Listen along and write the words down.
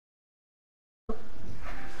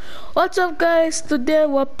What's up guys, today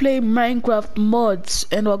we're playing Minecraft mods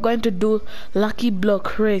and we're going to do lucky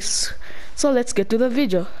block race. So let's get to the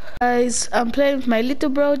video. Guys, I'm playing with my little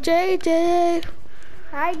bro JJ.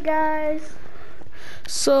 Hi guys.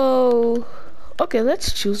 So okay,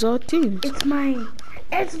 let's choose our teams. It's mine.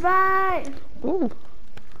 It's mine. Ooh.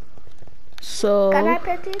 So can I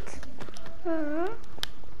pet it?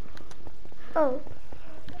 Oh.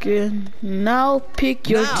 Okay, now pick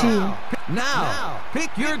your team. Now,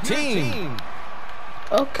 pick your team.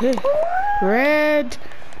 Okay. Red.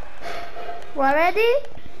 We're ready?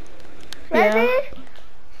 Ready? Yeah.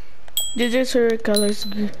 JJ's favorite color is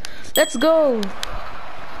blue. Let's go.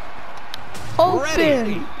 Open.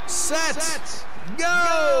 Ready, set,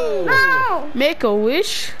 go. No. Make a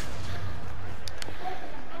wish.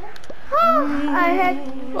 Oh, I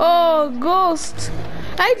had. Oh, ghost.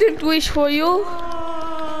 I didn't wish for you.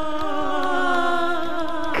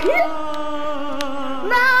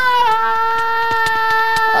 No.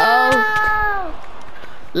 Oh,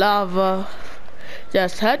 lava.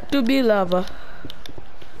 Just had to be lava.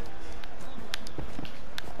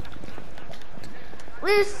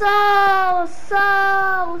 We're so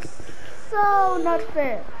not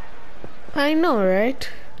fair. I know, right?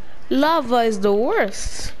 Lava is the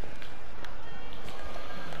worst.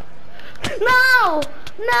 No!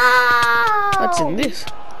 No! What's in this?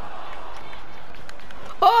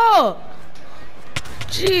 Oh!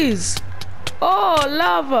 Jeez! Oh,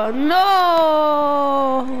 lava!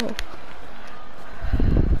 No!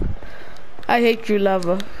 I hate you,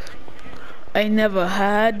 lava. I never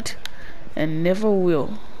had and never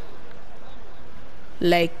will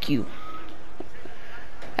like you.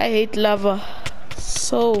 I hate lava.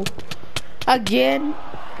 So, again,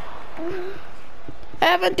 I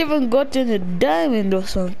haven't even gotten a diamond or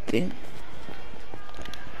something.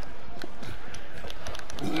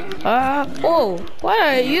 Oh, what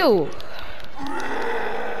are you?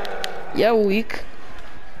 You're weak.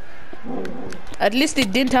 At least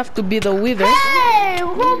it didn't have to be the wither. Hey,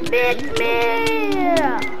 who beat me?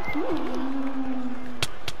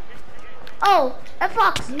 Oh, a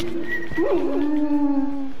fox.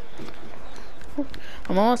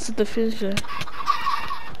 I'm almost at the finish line.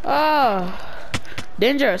 Ah,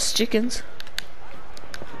 dangerous chickens.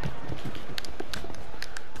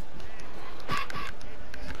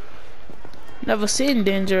 Never seen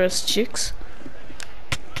dangerous chicks.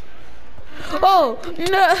 Oh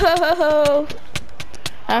no!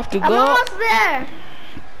 I have to go. I'm almost there.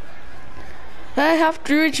 I have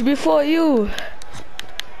to reach before you.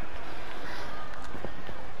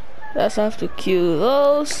 Let's have to kill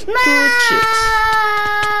those No! 2 chicks.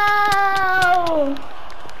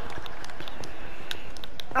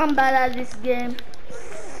 I'm bad at this game.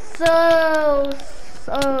 So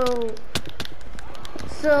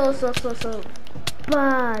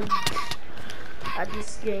bad at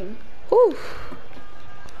this game. Whew.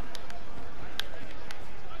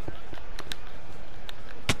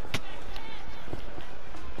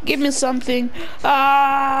 Give me something.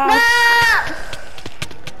 Ah! No!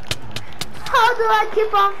 How do I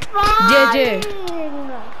keep on JJ.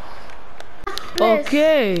 falling?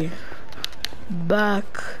 Okay. Back.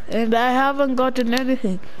 And I haven't gotten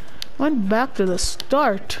anything. Went back to the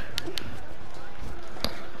start.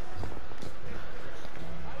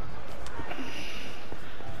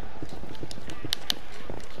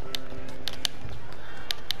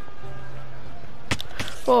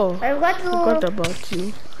 Oh, I forgot about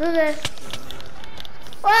you. do this.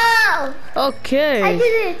 Wow! Okay. I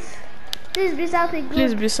did it. Please be something good.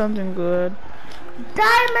 Please be something good.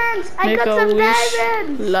 Diamonds! I Make got a some wish.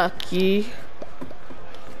 diamonds! Lucky.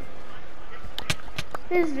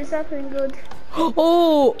 Please be something good.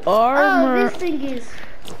 Oh, armor. Oh, this thing is.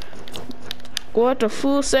 What a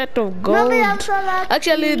full set of gold. Mommy, I'm so lucky.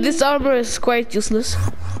 Actually, this armor is quite useless.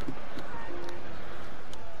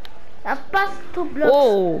 I passed 2 blocks.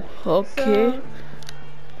 Oh, okay. So...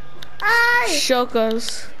 Aye!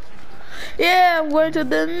 Shockers. Yeah, I'm going to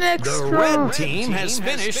the next The round. red team has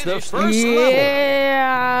finished the first level.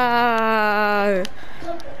 Yeah.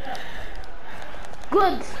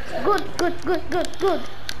 Good.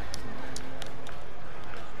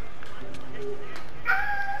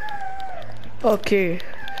 Okay,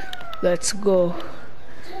 let's go.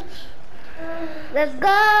 Let's go!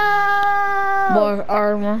 More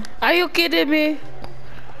armor. Are you kidding me?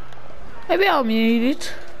 Maybe I'll need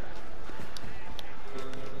it.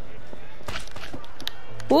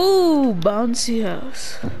 Ooh, bouncy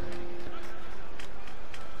house.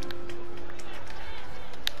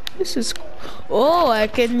 This is... Oh, I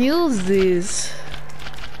can use this.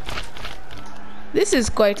 This is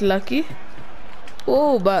quite lucky.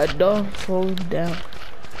 Oh, but don't fall down.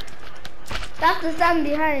 Have to stand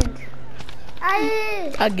behind.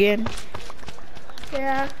 Aye. Again.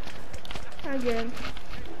 Yeah. Again.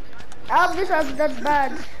 I hope this was not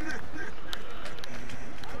bad.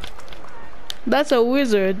 That's a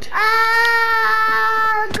wizard.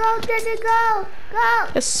 Ah! Go, Teddy, go! Go!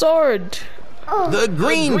 A sword. Oh. The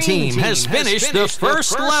green team has finished the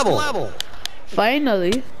first level.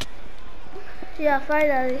 Finally. Yeah,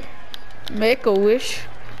 finally. Make a wish.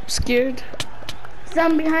 I'm scared.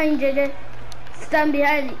 Stand behind, JJ. Stand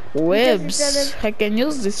behind. Webs. I can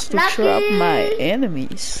use this to Lucky. trap my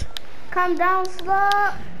enemies. Come down slow.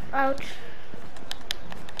 Ouch.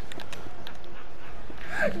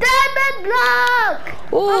 Diamond block!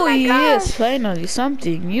 Oh, my yes, gosh. finally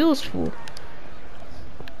something useful.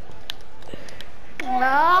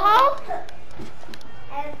 No.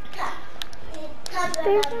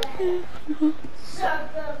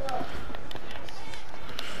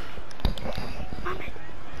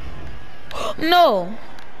 No.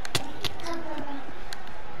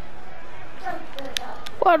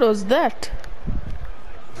 What was that?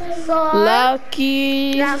 Sword.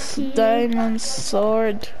 Lucky Lucky. diamond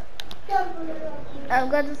sword. I've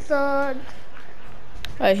got a sword.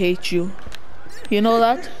 I hate you. You know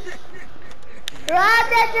that? Run,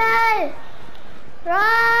 JJ!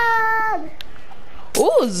 Run!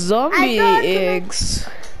 Oh, zombie I thought you- eggs.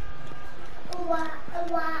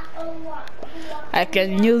 I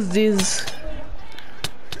can use these.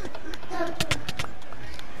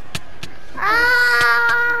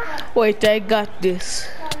 Ah! Wait, I got this.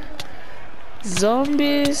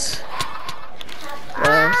 Zombies.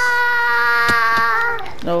 Yes.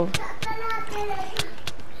 Ah! No.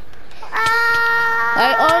 Ah! I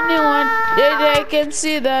only want. I can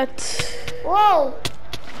see that. Whoa!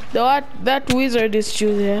 That wizard is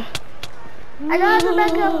still there. I don't want to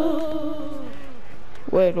make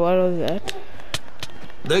a... Wait, what was that?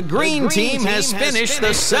 The green team has finished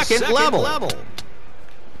the second level.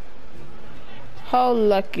 How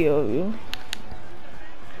lucky of you.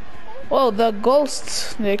 Oh, the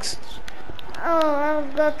ghosts next. Oh,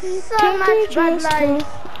 I've got so much bad life.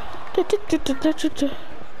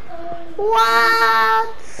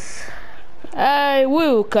 What? I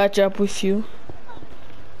will catch up with you.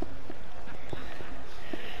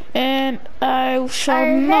 And I shall I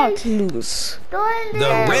not hate lose. Doing The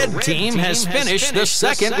this. red team has finished the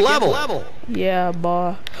second level. Yeah,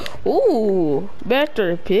 boy. Ooh,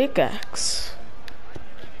 better pickaxe.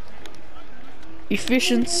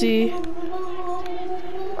 Efficiency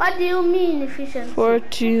What do you mean efficiency?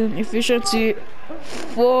 14. Efficiency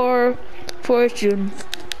 4. Fortune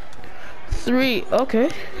 3. Okay.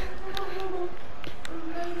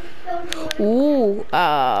 Ooh,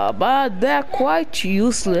 but they're quite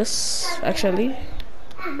useless, actually.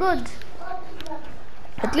 Good.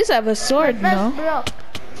 At least I have a sword now. Block.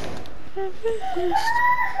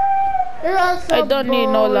 It's also I don't need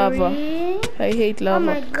no lava. boring. I hate Oh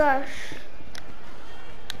my lava. gosh.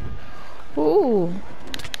 Ooh,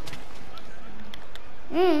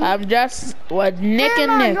 I'm just neck and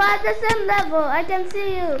Philemon, neck. you're at the same level. I can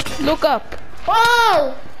see you. Look up.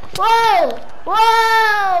 Whoa! Whoa!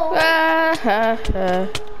 Whoa!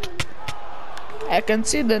 I can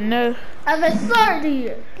see the nerve. I have a sword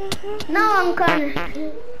here. Now I'm coming.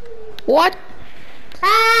 What?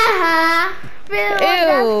 Ah!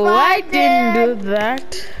 Ew, I didn't do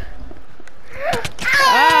that.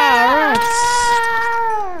 Rats.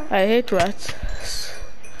 I hate rats.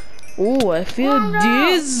 Ooh, I feel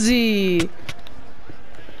dizzy.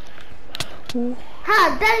 Ooh.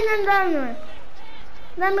 Ha! Diamond.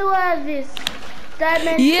 Let me wear this.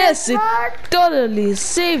 Diamond Yes, it sword. totally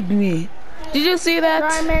saved me. Did you see that?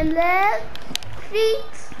 Diamond leg. Feet.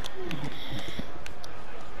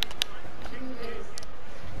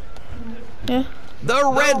 Yeah.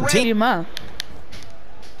 The red team. Man.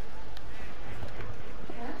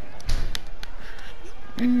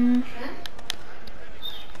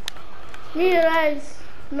 Need rice.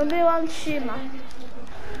 Nobody wants shima.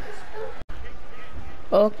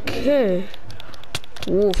 Okay.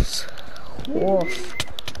 Wolves. Wolf.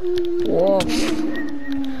 Wolf.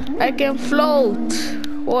 I can float.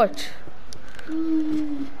 Watch.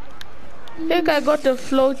 I think I got the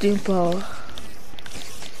floating power.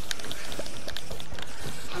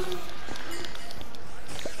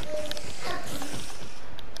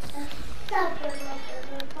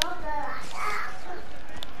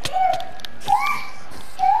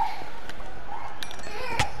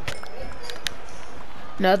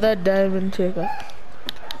 Another diamond checker.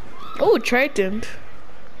 Oh, Triton.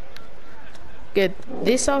 Get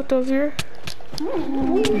this out of here.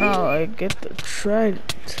 Now I get the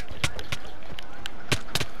trident.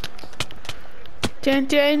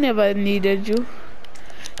 TNT, I never needed you.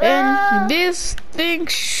 And this thing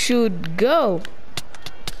should go.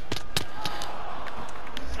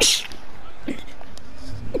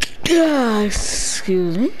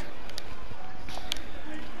 Excuse me.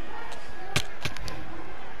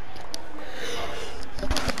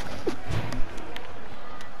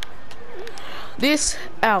 This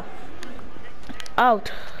out.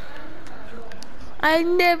 Out. I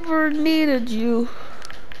never needed you.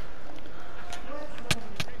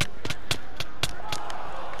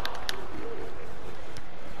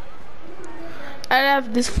 I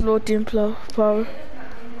have this floating power.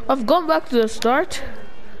 I've gone back to the start.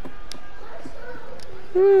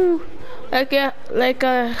 Like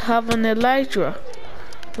I have an elytra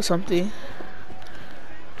or something.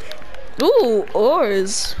 Ooh,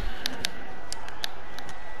 ores.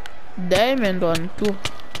 Diamond one too.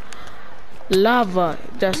 Lava.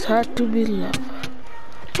 It just had to be lava.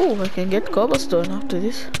 Oh, I can get cobblestone after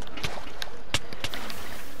this.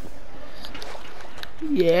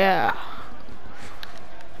 Yeah.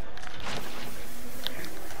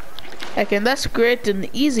 I can just create an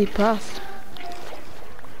easy path.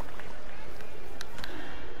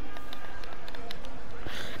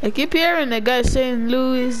 I keep hearing a guy saying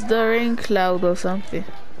Louis the rain cloud or something.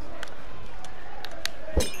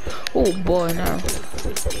 Oh boy, now.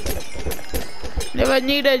 Never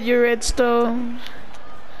needed your redstone.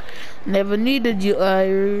 Never needed your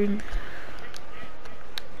iron.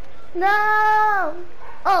 No!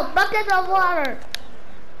 Oh, bucket of water.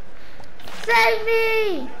 Save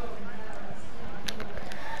me!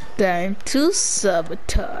 Time to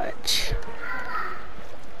sabotage.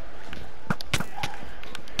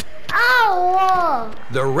 Ow!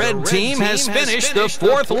 The red team has finished the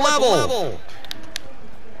fourth level.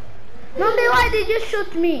 Mommy, why did you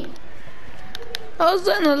shoot me? I was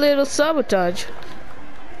doing a little sabotage.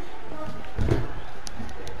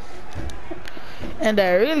 And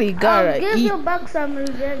I really gotta I'll give eat. you back some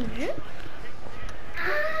revenge.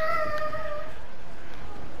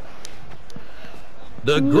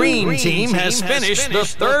 The green team has finished the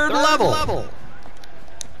third level.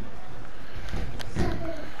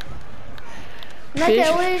 Make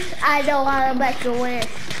a wish. I don't want to make a wish.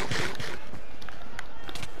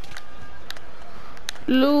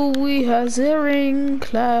 Louis has a rain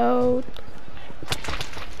cloud.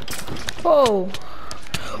 Oh,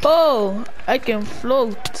 oh! I can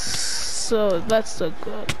float, so that's so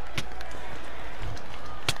good.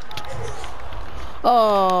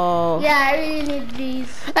 Oh, Yeah, I really need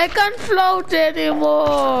these. I can't float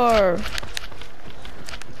anymore.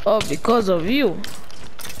 Oh, because of you.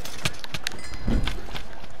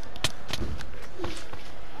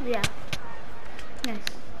 Yeah. Nice.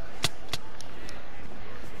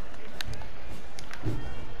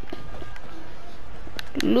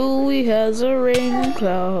 Louis has a rain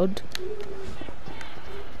cloud.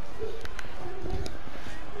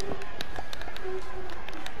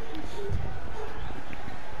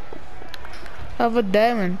 I have a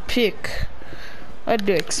diamond pick. What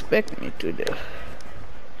do you expect me to do?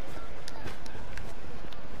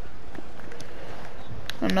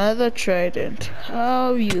 Another trident.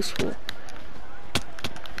 How useful.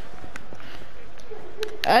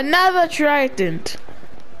 Another trident.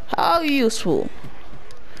 How useful.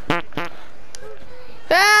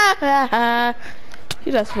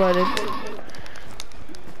 He just wanted.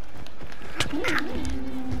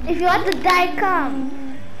 If you want to die, come.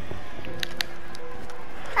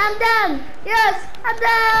 I'm done. Yes, I'm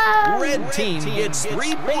done. Red team gets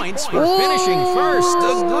 3 points for finishing first.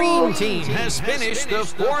 The green team has finished the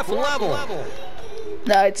fourth level.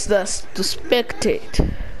 Now it's just to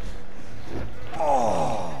spectate.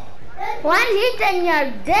 One hit and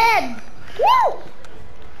you're dead. Woo!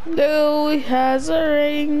 Louis has a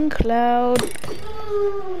rain cloud.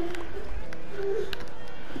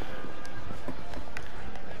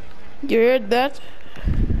 You heard that?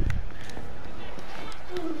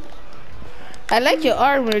 I like your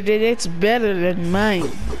armor, dude. It's better than mine.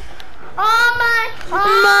 Oh my!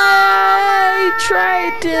 My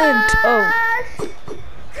trident. Oh,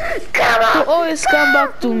 Come on! you always come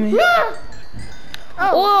back to me. Oh,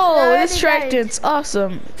 Whoa, already this trident's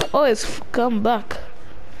awesome. Always come back.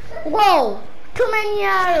 Whoa! Too many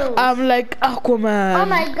arrows. I'm like Aquaman. Oh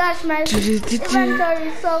my gosh, my inventory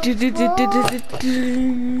is so full.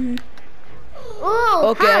 Ooh,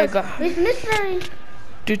 Okay, I house got- with mystery.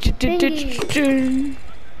 Thingy.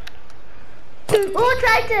 Ooh,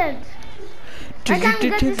 Triton. I can't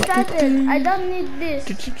get this Triton. I don't need this.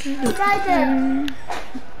 Triton.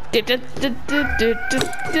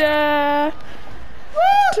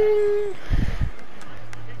 Woo!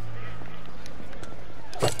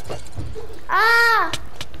 Ah!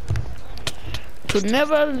 To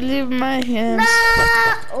never leave my hands.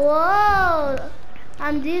 No! Whoa!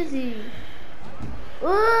 I'm dizzy.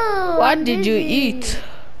 Ooh! What did you eat?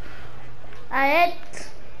 I ate.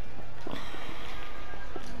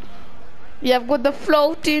 You have got the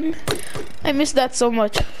floating. I miss that so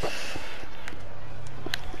much.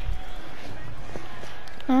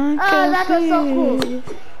 Oh, that was so cool.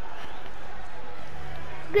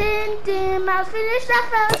 Green team has finished the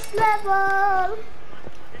first level.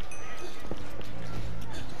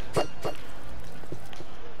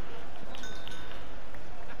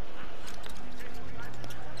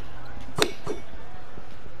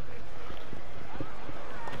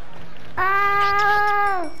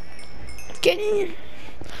 Ah! Can you?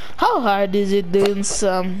 How hard is it doing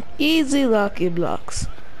some easy lucky blocks?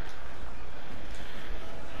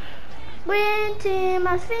 Green team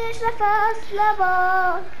has finished the first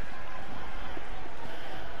level.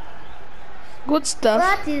 Good stuff.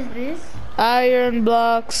 What is this? Iron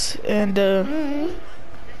blocks and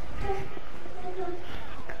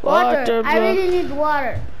water I block. really need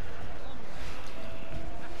water.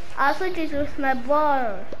 I'll switch it with my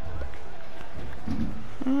ball.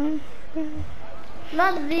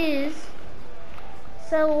 Not this.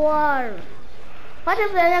 So water. What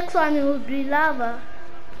if the next one would be lava?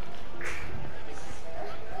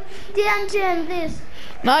 TNT and this.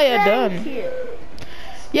 Now you're Thank done. you.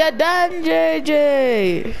 You're done,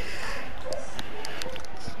 JJ.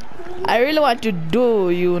 I really want to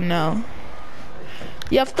do you now.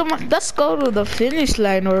 You have to. Let's go to the finish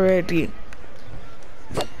line already.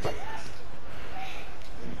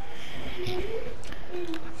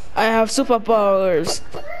 I have superpowers.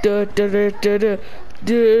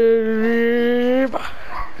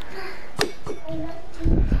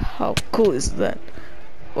 How cool is that?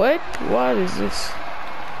 Wait, what is this?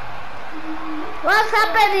 What's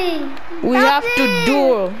happening? We have to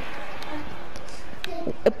do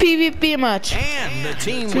a PvP match. And the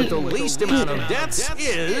team with the least amount of deaths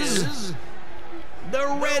is the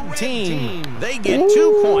red team. They get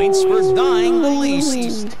 2 points for dying the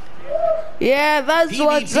least. Yeah, that's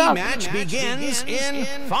what's PvP up. match begins in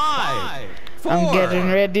 5, 4, I'm getting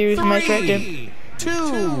ready with my 3, curtain. 2,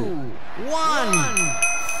 1,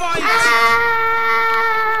 fight!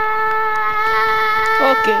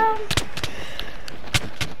 Okay.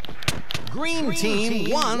 Green team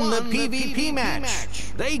won the PvP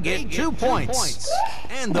match. They get 2 points.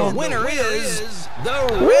 And the winner is the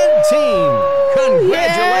red team.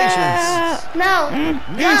 Congratulations. No.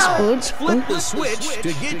 Flip the switch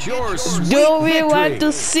to get your sweet Do we victory. want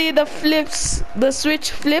to see the flips, the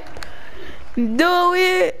switch flip? Do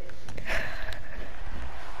we?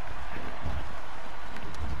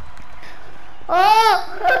 Oh,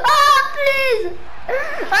 please.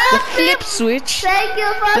 The flip switch. Thank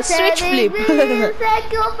you for The switch saving flip. me.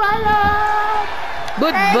 Thank you, my Lord.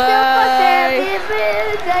 Goodbye. Thank you for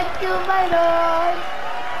saving me. Thank you, my Lord.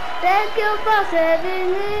 Thank you for saving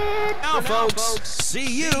me. Now, folks, see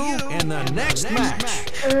you in the next match.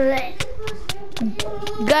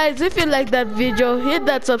 Guys, if you like that video, hit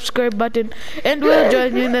that subscribe button and we'll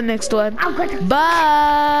join you in the next one.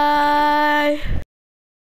 Bye.